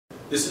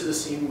This is the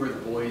scene where the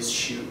boys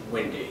shoot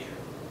Wendy,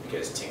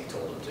 because Tink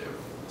told them to.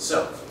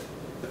 So,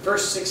 the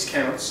first 6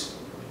 counts,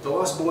 the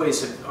Lost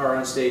Boys are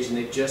on stage and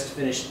they've just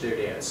finished their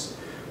dance.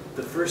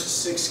 The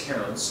first 6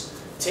 counts,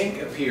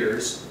 Tink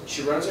appears,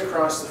 she runs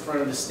across the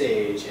front of the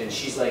stage and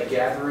she's like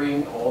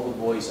gathering all the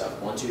boys up,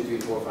 1, 2,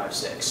 3, 4, 5,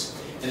 6.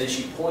 And then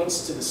she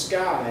points to the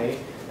sky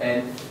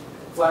and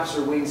flaps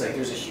her wings like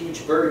there's a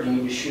huge bird, you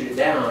need to shoot it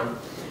down.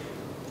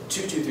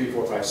 2, 2, 3,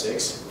 4, 5,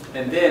 6.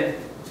 And then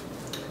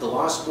the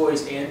Lost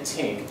Boys and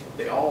Tink,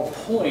 they all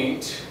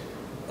point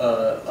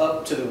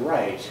up to the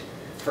right.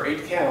 For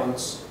 8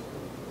 counts,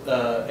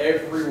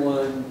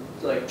 everyone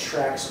like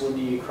tracks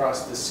Wendy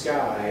across the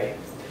sky,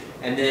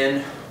 and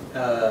then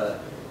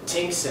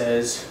Tink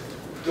says,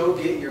 "Go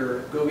get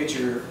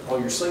all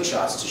your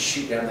slingshots to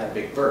shoot down that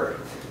big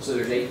bird." So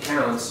there's 8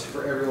 counts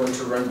for everyone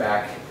to run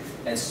back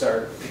and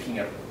start picking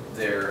up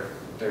their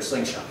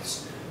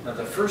slingshots. Now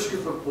the first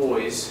group of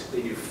boys,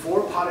 they do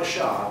 4 pas de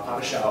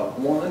chat,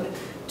 1,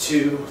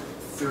 2,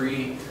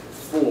 3,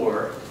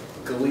 4,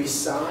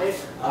 glissade,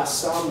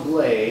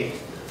 assemblée,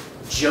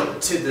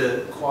 jump to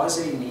the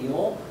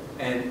quasi-kneel,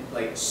 and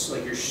like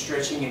you're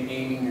stretching and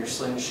aiming your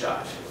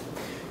slingshot.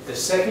 The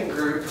second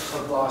group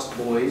of Lost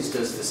Boys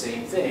does the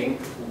same thing,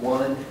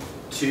 1,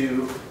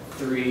 2,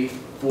 3,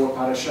 4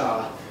 pas de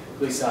chat,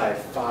 glissade,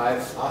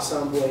 5,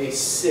 assemblée,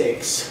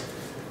 6,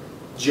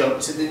 jump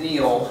to the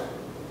kneel,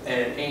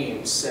 and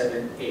aim,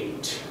 7,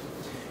 8.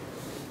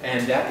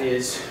 And that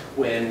is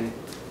when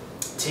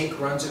Tink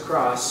runs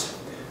across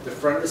the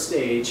front of the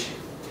stage,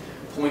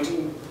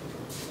 pointing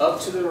up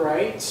to the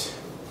right,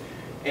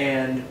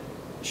 and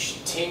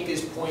Tink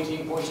is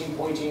pointing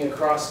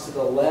across to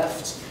the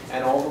left,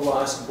 and all the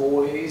Lost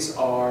Boys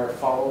are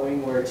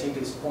following where Tink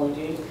is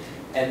pointing,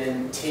 and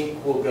then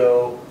Tink will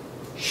go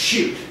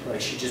shoot,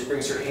 like she just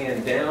brings her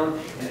hand down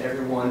and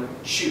everyone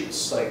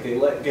shoots, like they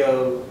let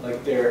go,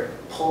 like they're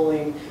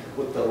pulling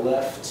with the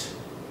left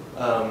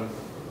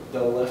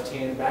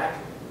hand back.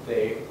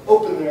 They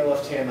open their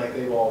left hand like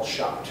they've all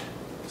shot.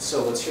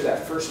 So let's hear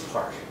that first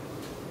part.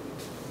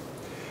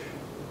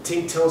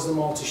 Tink tells them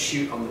all to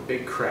shoot on the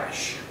big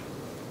crash.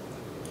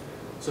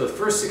 So the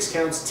first 6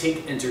 counts,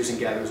 Tink enters and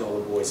gathers all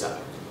the boys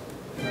up.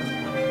 2,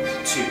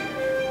 3,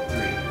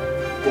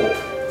 4,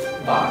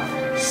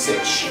 5,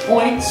 6. She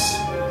points.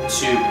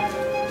 2,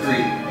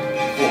 3,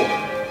 4,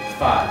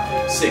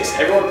 5, 6.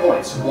 Everyone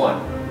points. 1,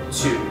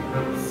 2,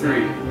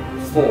 3,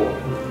 4,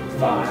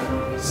 5,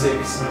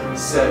 6,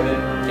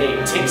 7,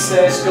 8. Tink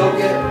says, "Go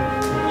get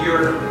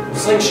your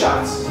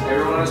slingshots."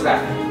 Everyone on his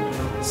back.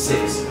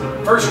 6.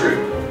 First group,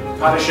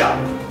 pas de chat.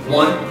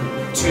 1,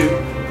 2,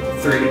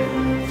 3,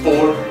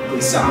 4,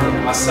 glissade,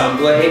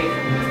 assemblée,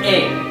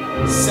 aim.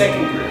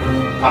 Second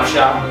group, pas de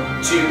chat.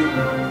 2,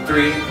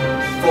 3,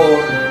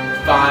 4,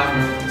 5,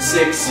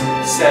 6,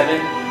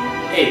 7,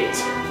 8.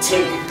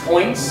 Tink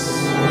points.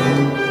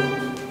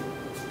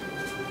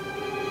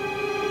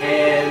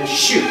 And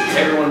shoot.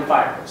 Everyone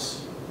fires.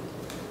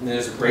 And then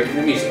there's a break in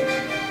the music.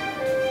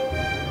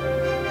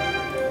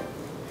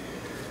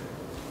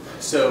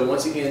 So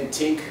once again,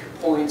 Tink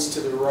points to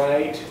the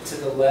right, to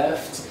the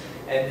left,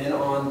 and then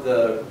on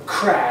the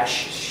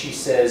crash, she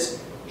says,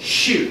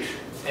 "Shoot."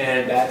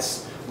 And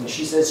that's, when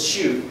she says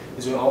shoot,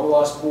 is when all the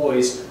Lost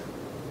Boys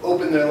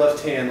open their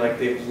left hand like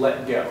they've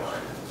let go.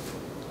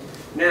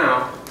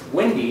 Now,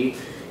 Wendy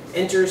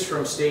enters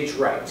from stage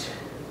right.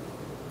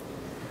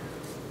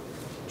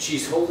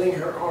 She's holding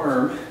her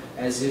arm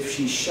as if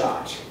she's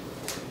shot.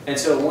 And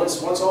so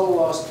once all the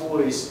Lost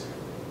Boys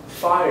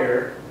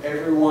fire,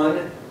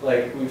 everyone,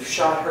 like we've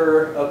shot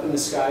her up in the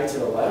sky to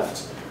the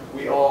left,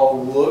 we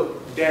all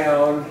look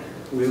down,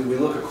 we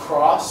look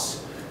across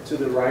to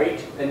the right,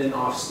 and then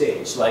off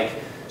stage, like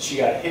she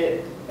got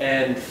hit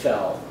and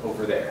fell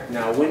over there.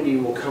 Now Wendy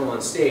will come on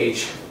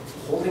stage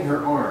holding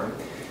her arm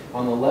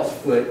on the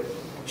left foot.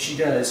 She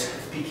does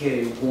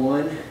PK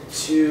 1,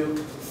 2,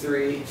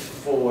 3,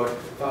 4,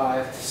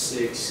 5,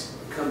 6,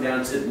 come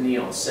down to the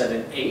kneel,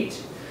 7,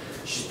 8.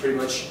 She's pretty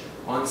much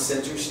on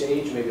center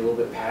stage, maybe a little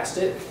bit past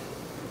it.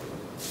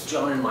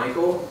 John and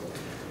Michael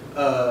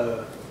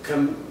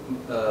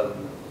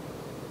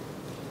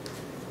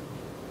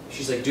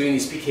she's like doing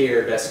these PK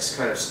arabesques,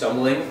 kind of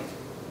stumbling.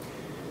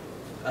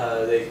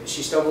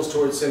 She stumbles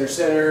towards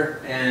center,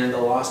 and the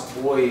Lost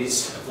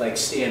Boys like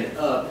stand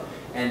up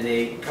and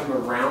they come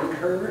around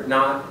her,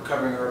 not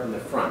covering her in the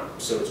front.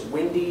 So it's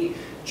Wendy,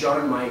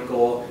 John,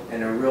 Michael,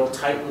 and a real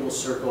tight little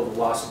circle of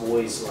Lost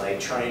Boys like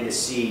trying to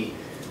see,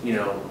 you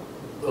know,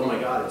 oh my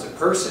God, it's a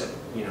person,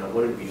 you know,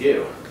 what did we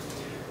do?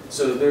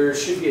 So there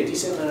should be a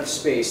decent amount of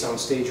space on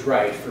stage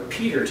right for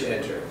Peter to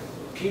enter.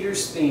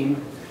 Peter's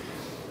theme,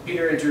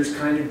 Peter enters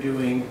kind of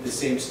doing the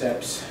same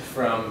steps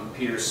from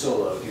Peter's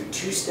solo. Do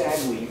 2 stag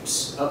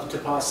leaps, up to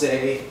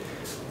passe,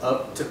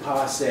 2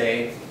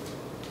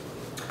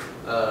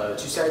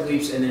 stag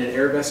leaps, and then an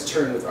arabesque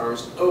turn with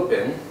arms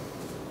open.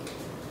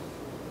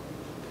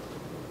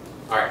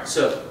 All right,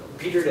 so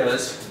Peter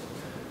does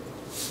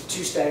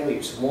 2 stag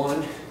leaps,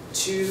 1,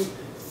 2,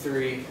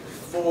 3,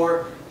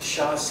 4,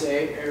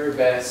 chassé,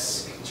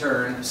 arabesque,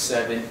 turn,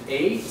 7,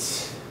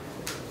 8.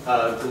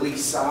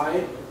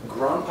 glissade,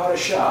 grand pas de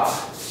chat.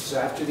 So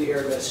after the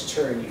arabesque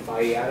turn, you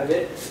fly out of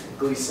it.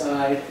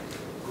 Glissade,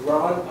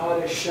 grand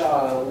pas de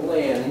chat,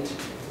 land,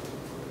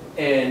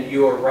 and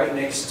you're right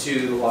next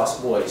to the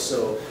Lost Boys.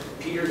 So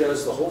Peter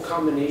does the whole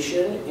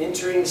combination,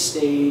 entering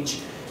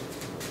stage,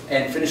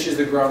 and finishes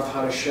the grand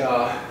pas de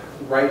chat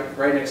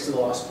right next to the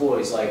Lost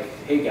Boys. Like,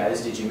 hey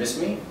guys, did you miss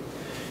me?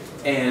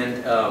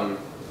 And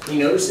he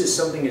notices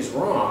something is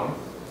wrong.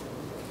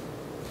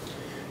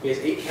 He has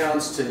 8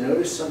 counts to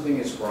notice something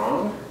is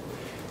wrong,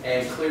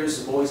 and clears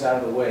the boys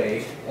out of the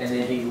way, and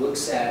then he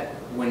looks at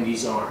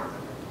Wendy's arm.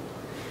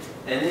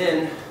 And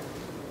then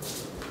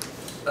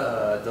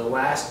the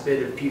last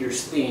bit of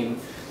Peter's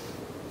theme,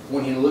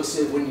 when he looks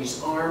at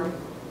Wendy's arm,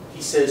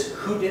 he says,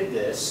 "Who did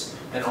this?"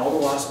 And all the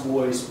Lost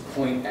Boys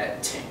point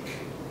at Tink.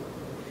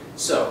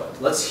 So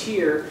let's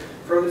hear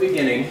from the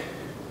beginning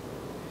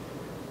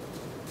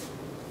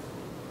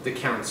the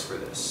counts for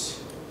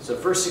this. So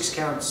first 6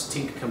 counts,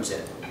 Tink comes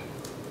in.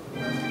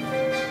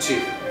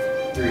 2,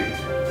 3,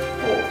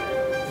 4,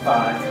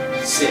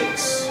 5,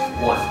 6.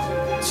 1,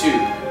 2,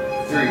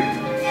 3,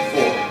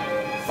 4,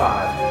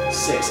 5,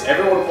 6.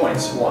 Everyone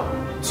points. 1,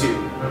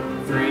 2,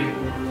 3,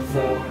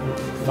 4,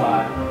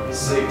 5,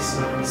 6,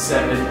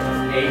 7,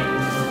 8.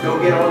 Go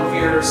get all of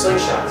your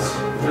slingshots.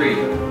 3,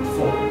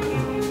 4,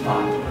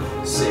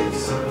 5,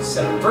 6,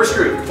 7. First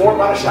group, 4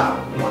 pas de chat.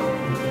 1,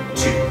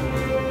 2,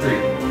 3,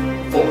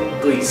 4.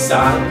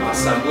 Glissade,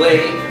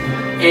 assemblée,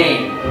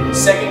 aim.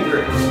 Second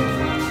group.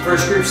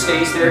 First group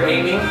stays there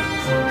aiming.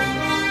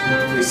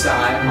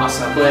 Glissade,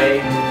 assemblée,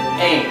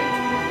 aim.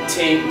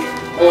 Tink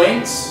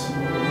points.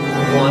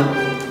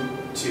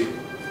 1, 2,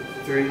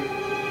 3,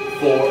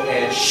 4,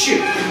 and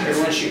shoot.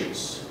 Everyone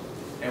shoots.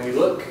 And we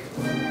look.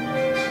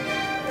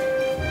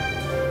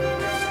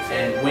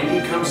 And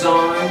Wendy comes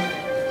on.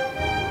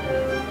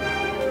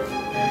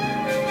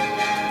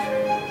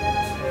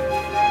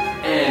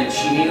 And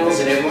she kneels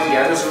and everyone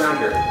gathers around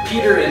her.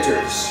 Peter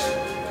enters.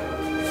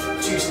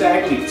 2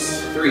 stag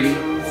leaps. 3,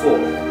 4,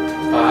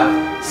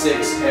 5,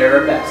 6,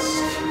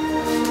 arabesque.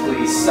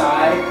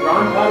 Glissade,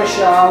 grand pas de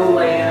chat,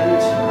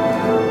 land.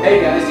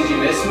 Hey guys, did you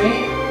miss me?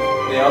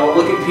 They all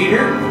look at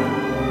Peter.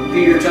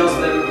 Peter tells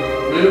them,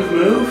 move,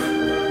 move.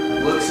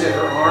 Looks at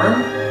her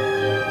arm.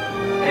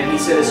 And he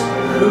says,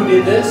 who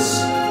did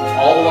this?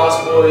 All the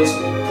Lost Boys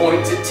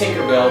point to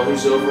Tinkerbell,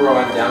 who's over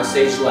on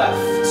downstage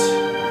left.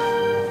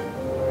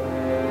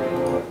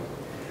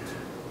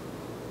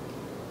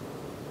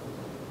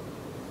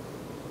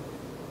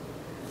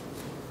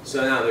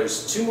 So now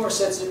there's 2 more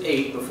sets of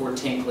 8 before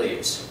Tink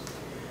leaves.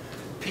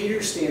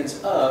 Peter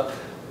stands up,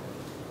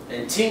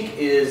 and Tink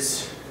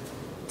is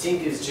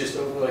just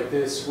over like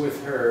this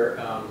with her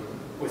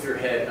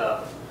head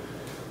up,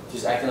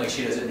 just acting like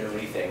she doesn't know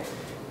anything.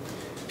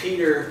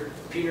 Peter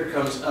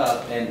comes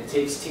up and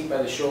takes Tink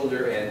by the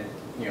shoulder and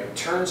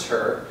turns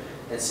her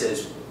and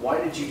says,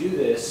 "Why did you do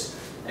this?"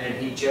 And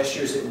he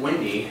gestures at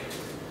Wendy,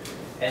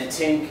 and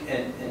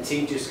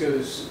Tink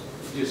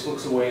just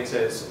looks away and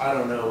says, "I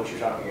don't know what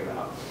you're talking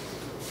about."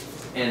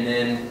 And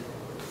then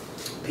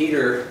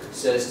Peter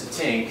says to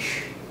Tink,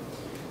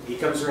 he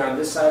comes around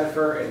this side of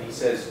her and he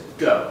says,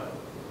 "Go,"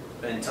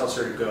 and tells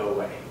her to go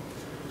away.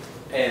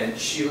 And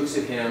she looks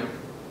at him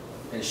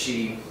and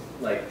she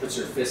puts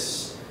her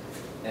fists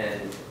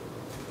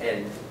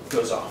and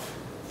goes off.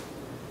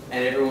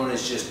 And everyone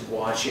is just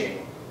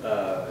watching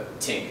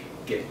Tink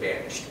get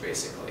banished,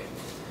 basically.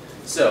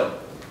 So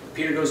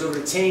Peter goes over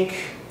to Tink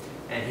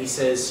and he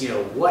says,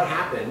 "What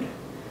happened?"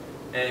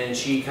 And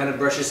she kind of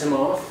brushes him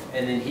off,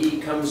 and then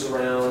he comes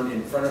around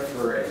in front of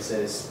her and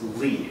says,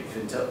 "Leave,"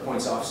 and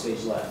points off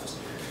stage left.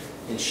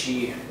 And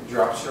she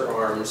drops her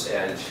arms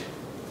and,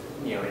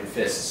 in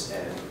fists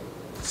and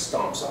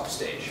stomps off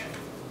stage.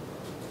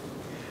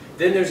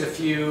 Then there's a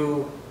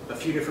few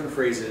different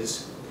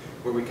phrases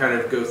where we kind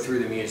of go through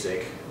the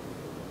music.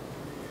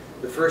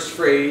 The first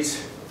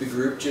phrase, the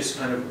group just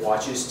kind of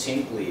watches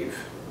Tink leave.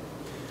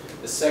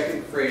 The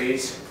second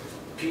phrase,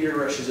 Peter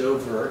rushes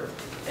over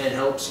and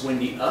helps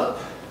Wendy up,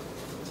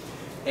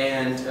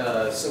 and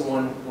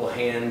someone will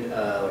hand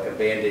a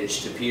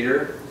bandage to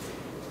Peter.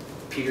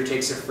 Peter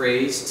takes a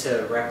phrase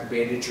to wrap the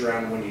bandage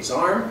around Wendy's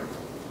arm,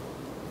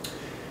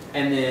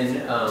 and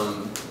then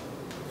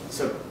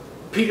so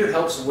Peter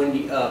helps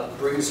Wendy up,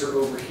 brings her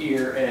over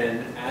here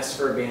and asks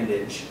for a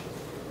bandage,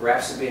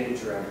 wraps the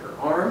bandage around her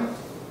arm,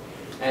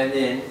 and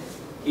then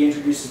he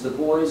introduces the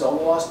boys. All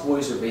the Lost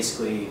Boys are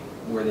basically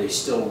where they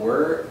still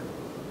were.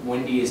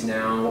 Wendy is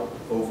now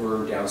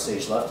over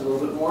downstage left a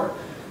little bit more,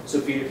 so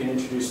Peter can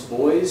introduce the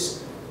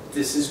boys.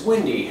 This is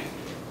Wendy,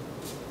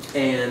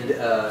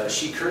 and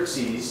she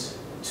curtsies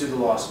to the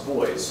Lost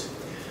Boys,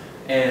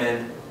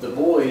 and the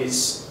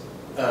boys,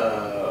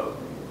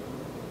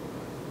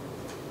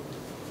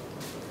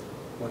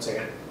 one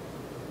second.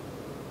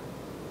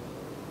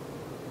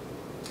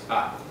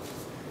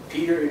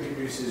 Peter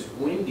introduces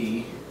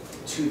Wendy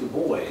to the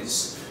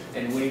boys,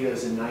 and Wendy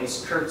does a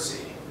nice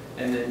curtsy,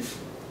 and then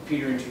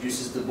Peter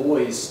introduces the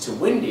boys to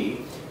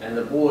Wendy, and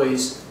the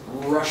boys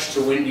rush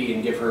to Wendy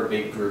and give her a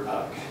big group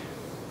hug.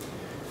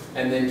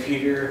 And then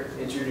Peter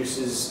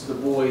introduces the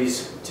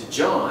boys to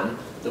John.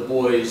 The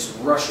boys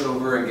rush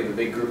over and give a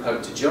big group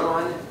hug to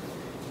John.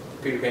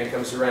 Peter Pan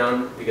comes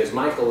around because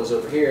Michael is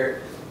over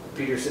here.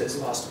 Peter says,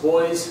 "Lost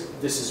boys,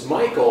 this is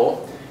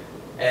Michael."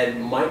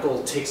 And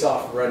Michael takes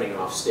off running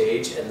off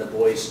stage, and the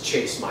boys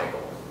chase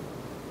Michael.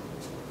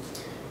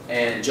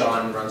 And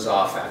John runs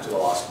off after the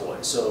Lost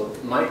Boys. So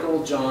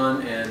Michael,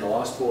 John, and the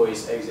Lost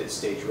Boys exit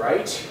stage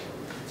right.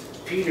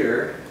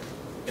 Peter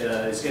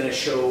is going to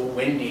show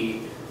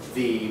Wendy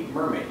the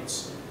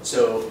mermaids.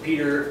 So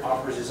Peter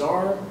offers his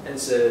arm and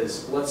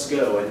says, "Let's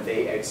go," and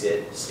they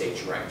exit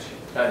stage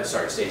right.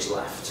 Stage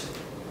left.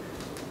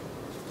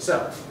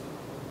 So,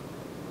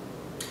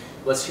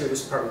 let's hear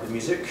this part with the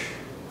music.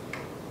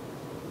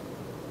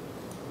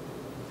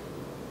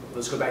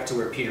 Let's go back to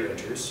where Peter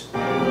enters.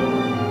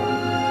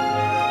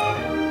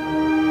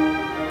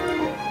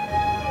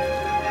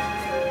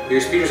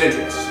 Here's Peter's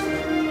entrance.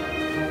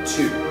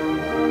 2.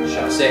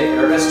 Chassé,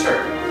 our best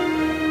turn.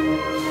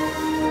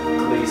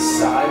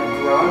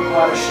 Glissade, grand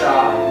pas de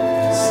chat,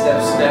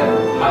 step, step,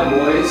 high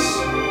boys.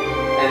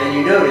 And then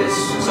you notice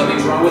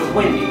something's wrong with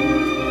Wendy.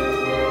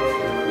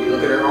 You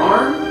look at her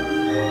arm,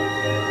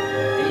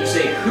 and you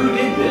say, "Who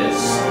did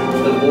this?"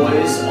 The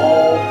boys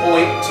all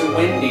point to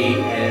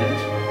Wendy, and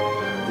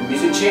the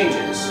music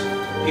changes.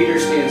 Peter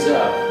stands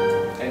up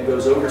and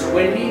goes over to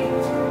Wendy,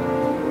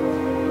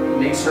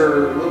 makes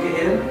her look at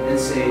him and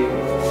say,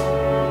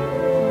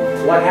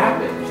 "What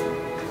happened?"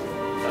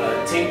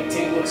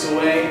 Tink looks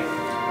away.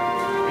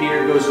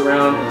 Peter goes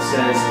around and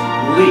says,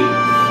 "Leave."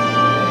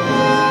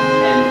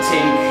 And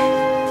Tink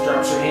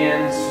drops her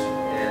hands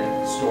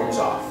and storms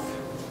off.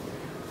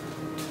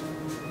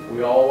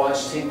 We all watch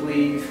Tink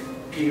leave.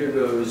 Peter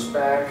goes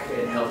back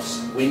and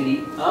helps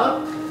Wendy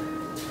up.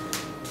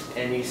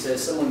 And he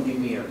says, "Someone give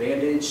me a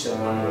bandage."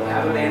 Someone will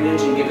have a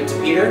bandage and give it to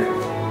Peter.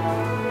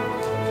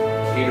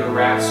 Peter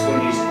wraps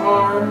Wendy's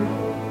arm,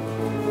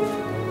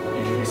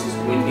 introduces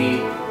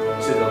Wendy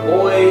to the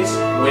boys.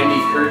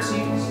 Wendy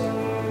curtsies,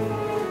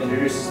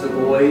 introduces the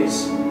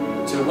boys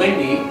to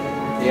Wendy.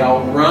 They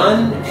all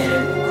run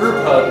and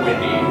group hug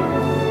Wendy.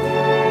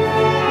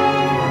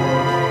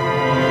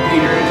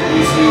 Peter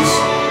introduces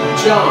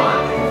John.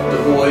 The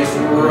boys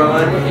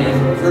run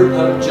and group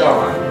hug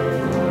John.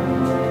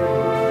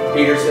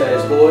 Peter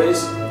says,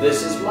 "Boys,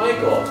 this is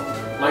Michael."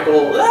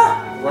 Michael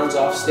runs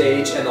off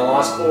stage, and the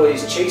Lost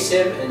Boys chase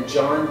him, and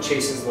John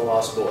chases the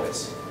Lost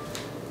Boys.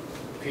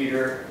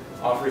 Peter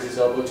offers his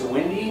elbow to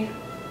Wendy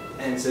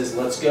and says,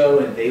 "Let's go,"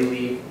 and they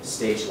leave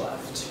stage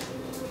left.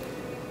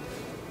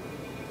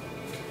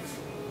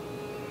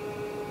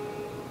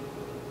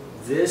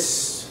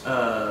 This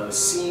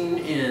scene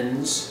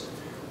ends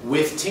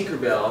with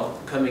Tinkerbell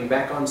coming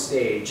back on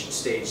stage,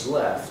 stage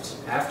left.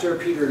 After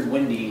Peter and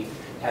Wendy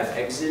have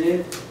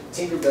exited,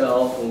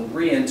 Tinkerbell will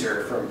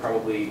re-enter from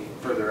probably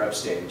further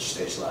upstage,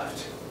 stage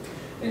left.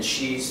 And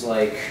she's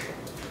like,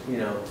 you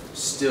know,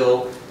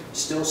 still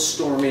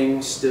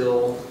storming,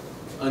 still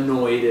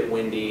annoyed at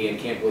Wendy and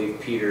can't believe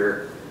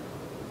Peter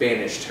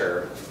banished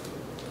her.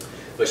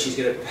 But she's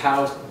gonna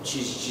pout,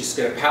 she's just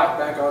gonna pout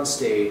back on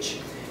stage,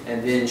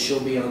 and then she'll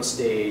be on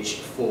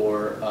stage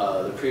for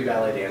the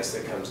pre-ballet dance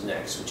that comes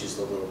next, which is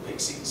the Little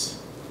Pixies.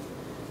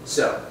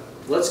 So,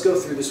 let's go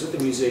through this with the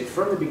music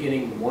from the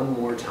beginning one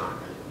more time.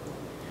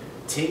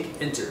 Tink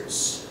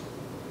enters.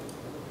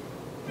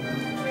 2,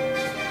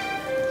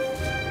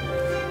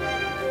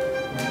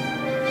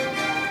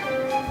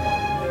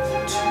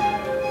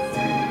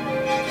 3,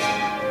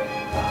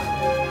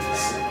 5,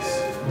 6.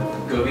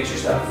 Go get your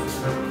stuff.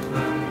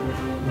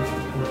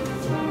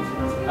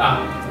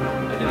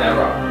 I did that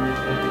wrong.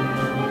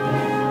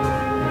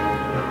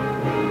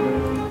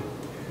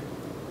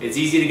 It's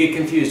easy to get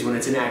confused when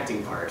it's an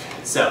acting part.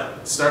 So,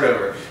 start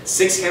over.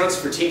 6 counts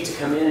for Tink to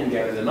come in and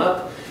gather them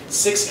up.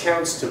 6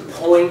 counts to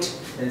point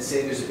and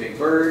say there's a big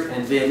bird,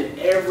 and then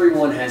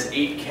everyone has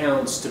 8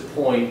 counts to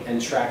point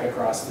and track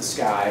across the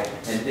sky,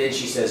 and then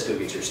she says, "Go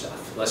get your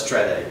stuff." Let's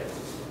try that again.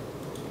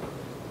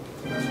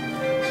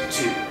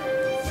 2,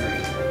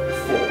 3,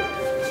 4,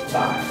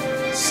 5,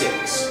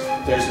 6.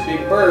 There's a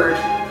big bird.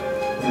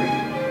 3,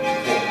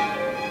 4,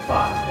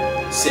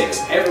 5,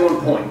 6.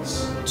 Everyone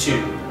points.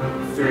 2,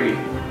 3,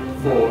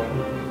 4,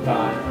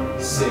 5,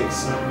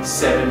 6,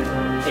 7,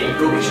 8.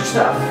 Go get your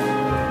stuff.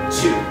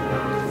 2,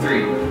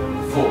 3,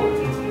 4,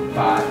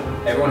 5.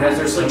 Everyone has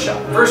their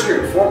slingshot. First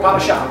group, 4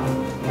 pas de chat.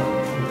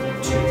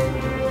 2,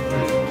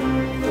 3,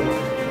 4.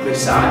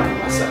 Glissade,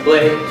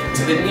 assemblée,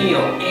 to the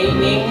kneel,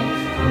 aiming.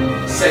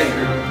 Second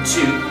group,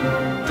 2,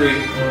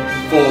 3,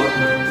 4.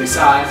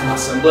 Glissade,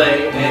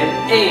 assemblée,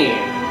 and aim.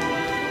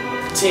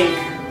 Tink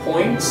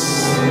points,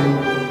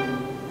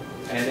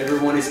 and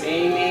everyone is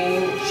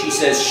aiming. She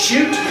says,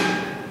 "Shoot."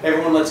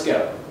 Everyone, let's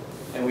go.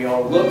 And we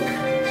all look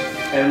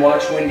and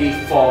watch Wendy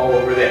fall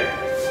over there.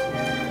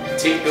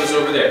 Tink goes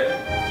over there.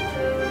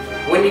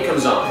 Wendy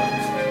comes on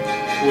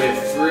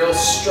with real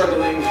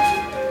struggling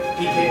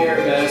PK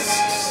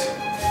arabesques,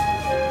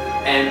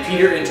 and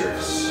Peter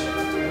enters.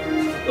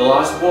 The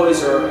Lost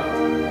Boys are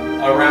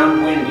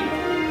around Wendy.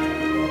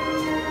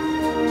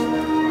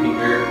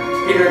 Peter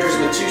Peter enters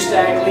with 2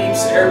 stag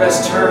leaps,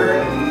 arabesque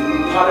turn,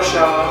 pas de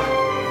chat,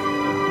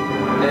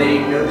 and then he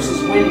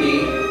notices Wendy,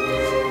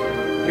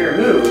 here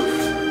move,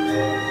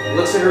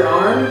 looks at her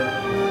arm,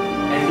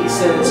 and he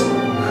says,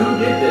 who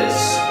did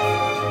this?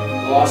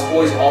 The Lost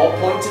Boys all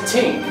point to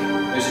Tink.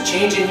 There's a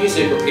change in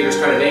music where Peter's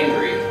kind of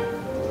angry.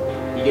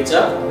 He gets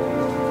up,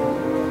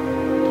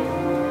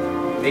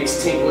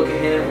 makes Tink look at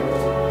him,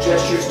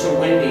 gestures to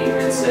Wendy,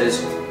 and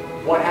says,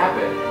 what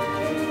happened?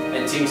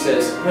 And Tink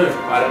says,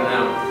 I don't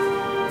know.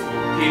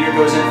 Peter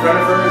goes in front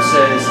of her and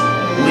says,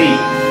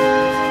 leave.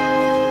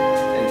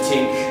 And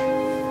Tink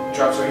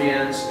drops her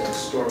hands and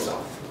storms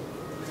off.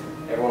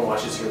 Everyone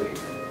watches her leave.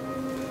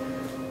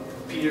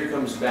 Peter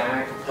comes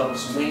back,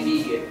 helps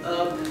Wendy get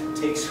up,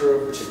 takes her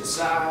over to the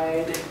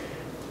side.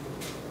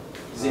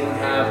 Does anyone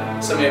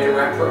have something I can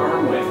wrap her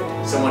arm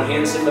with? Someone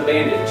hands him a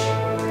bandage.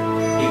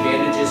 He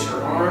bandages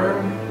her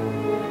arm,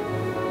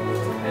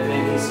 and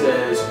then he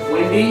says,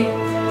 Wendy,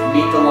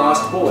 meet the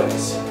Lost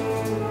Boys.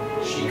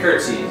 She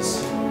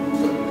curtsies.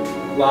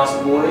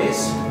 Lost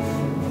Boys,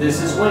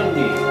 this is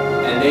Wendy.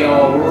 And they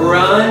all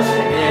run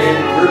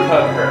and group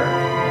hug her.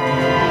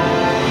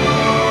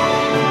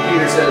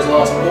 Peter says,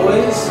 Lost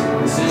Boys,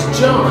 this is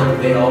John.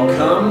 They all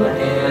come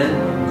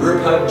and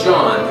group hug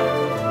John.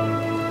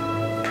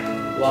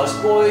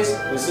 Lost Boys,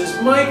 this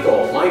is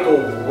Michael.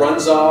 Michael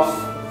runs off.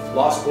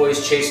 Lost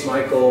Boys chase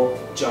Michael.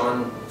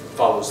 John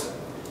follows them.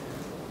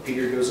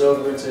 Peter goes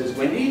over and says,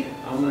 Wendy,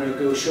 I'm going to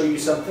go show you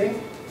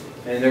something.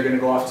 And they're going to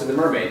go off to the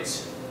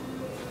mermaids.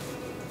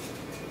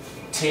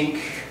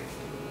 Tink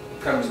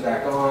comes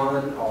back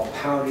on, all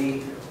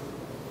pouty.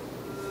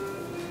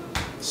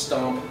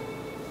 Stomp.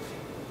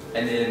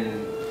 And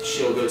then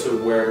she'll go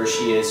to wherever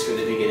she is for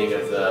the beginning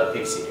of the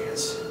pixie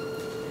dance.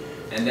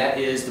 And that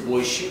is The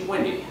Boys Shoot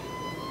Wendy.